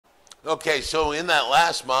Okay, so in that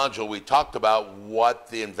last module, we talked about what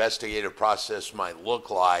the investigative process might look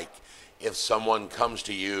like if someone comes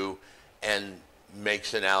to you and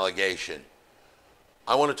makes an allegation.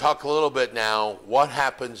 I want to talk a little bit now, what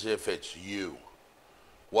happens if it's you?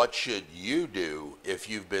 What should you do if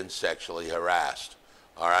you've been sexually harassed?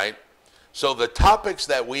 All right? So the topics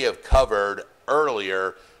that we have covered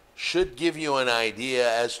earlier should give you an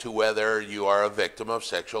idea as to whether you are a victim of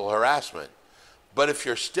sexual harassment. But if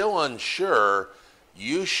you're still unsure,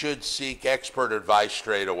 you should seek expert advice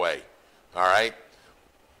straight away. All right?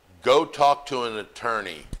 Go talk to an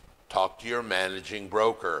attorney. Talk to your managing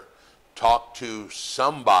broker. Talk to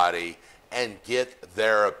somebody and get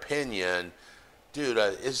their opinion. Dude,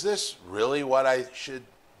 is this really what I should?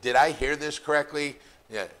 Did I hear this correctly?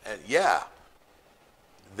 Yeah. Yeah.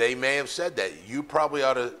 They may have said that. You probably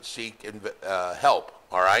ought to seek help.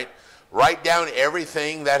 All right? Write down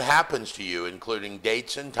everything that happens to you, including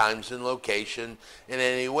dates and times and location and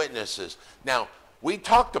any witnesses. Now, we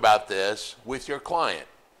talked about this with your client.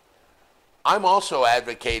 I'm also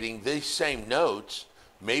advocating these same notes,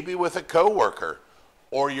 maybe with a coworker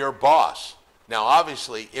or your boss. Now,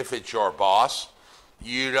 obviously, if it's your boss,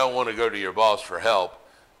 you don't want to go to your boss for help.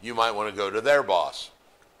 You might want to go to their boss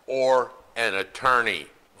or an attorney,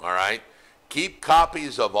 all right? Keep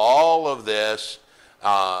copies of all of this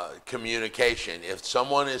communication. If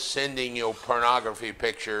someone is sending you pornography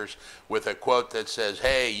pictures with a quote that says,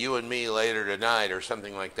 hey, you and me later tonight or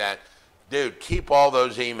something like that, dude, keep all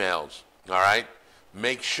those emails, all right?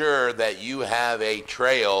 Make sure that you have a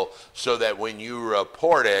trail so that when you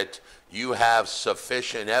report it, you have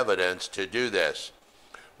sufficient evidence to do this.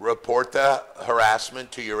 Report the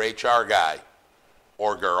harassment to your HR guy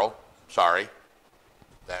or girl, sorry,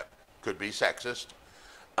 that could be sexist,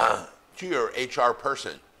 to your HR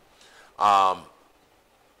person,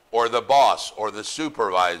 or the boss, or the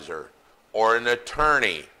supervisor, or an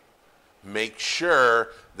attorney. Make sure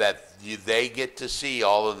that they get to see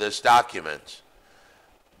all of this document.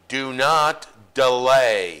 Do not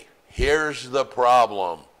delay. Here's the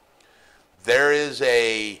problem. There is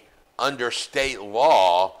under state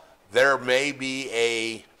law, there may be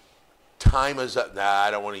a time is up. Nah,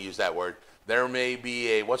 I don't want to use that word. There may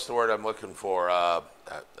be a, what's the word I'm looking for?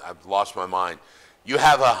 I've lost my mind. You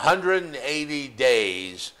have 180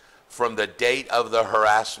 days from the date of the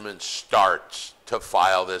harassment starts to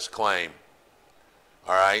file this claim.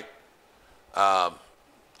 All right?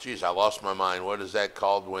 Geez, I lost my mind. What is that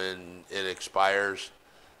called when it expires?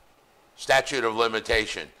 Statute of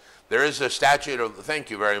limitation. There is a statute of, thank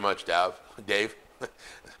you very much, Dave.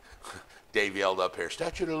 Dave yelled up here,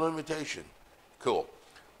 statute of limitation. Cool.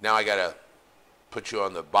 Now I got to put you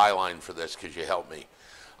on the byline for this because you helped me.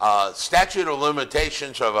 Statute of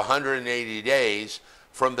limitations of 180 days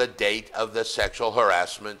from the date of the sexual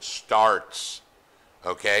harassment starts.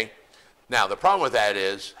 Okay? Now, the problem with that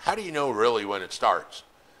is, how do you know really when it starts?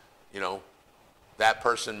 You know, that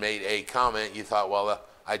person made a comment, you thought, well,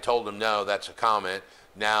 I told them no, that's a comment.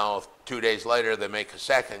 Now, 2 days later, they make a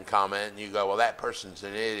second comment, and you go, well, that person's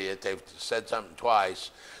an idiot. They've said something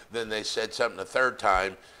twice. Then they said something a third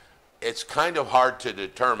time. It's kind of hard to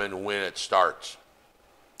determine when it starts.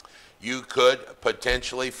 You could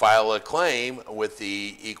potentially file a claim with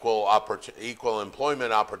the Equal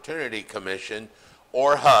Employment Opportunity Commission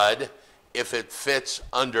or HUD if it fits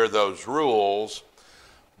under those rules.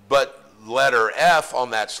 But letter F on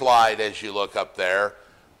that slide, as you look up there,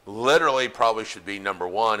 literally probably should be number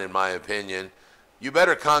one, in my opinion. You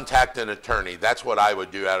better contact an attorney. That's what I would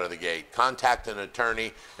do out of the gate. Contact an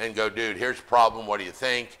attorney and go, dude, here's the problem. What do you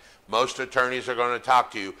think? Most attorneys are going to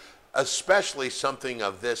talk to you, especially something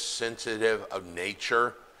of this sensitive of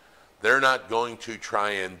nature. They're not going to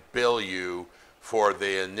try and bill you for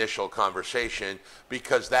the initial conversation,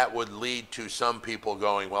 because that would lead to some people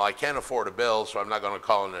going, well, I can't afford a bill, so I'm not going to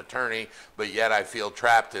call an attorney, but yet I feel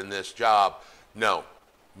trapped in this job. No.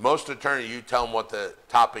 Most attorneys, you tell them what the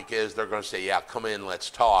topic is, they're going to say, yeah, come in, let's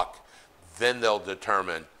talk. Then they'll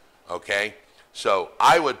determine, okay? So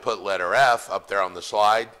I would put letter F up there on the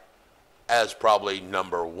slide as probably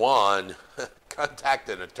number one. Contact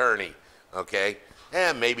an attorney, okay?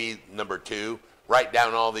 And maybe number two, write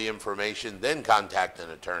down all the information, then contact an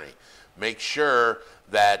attorney. Make sure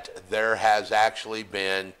that there has actually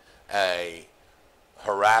been a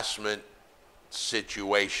harassment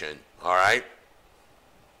situation, all right?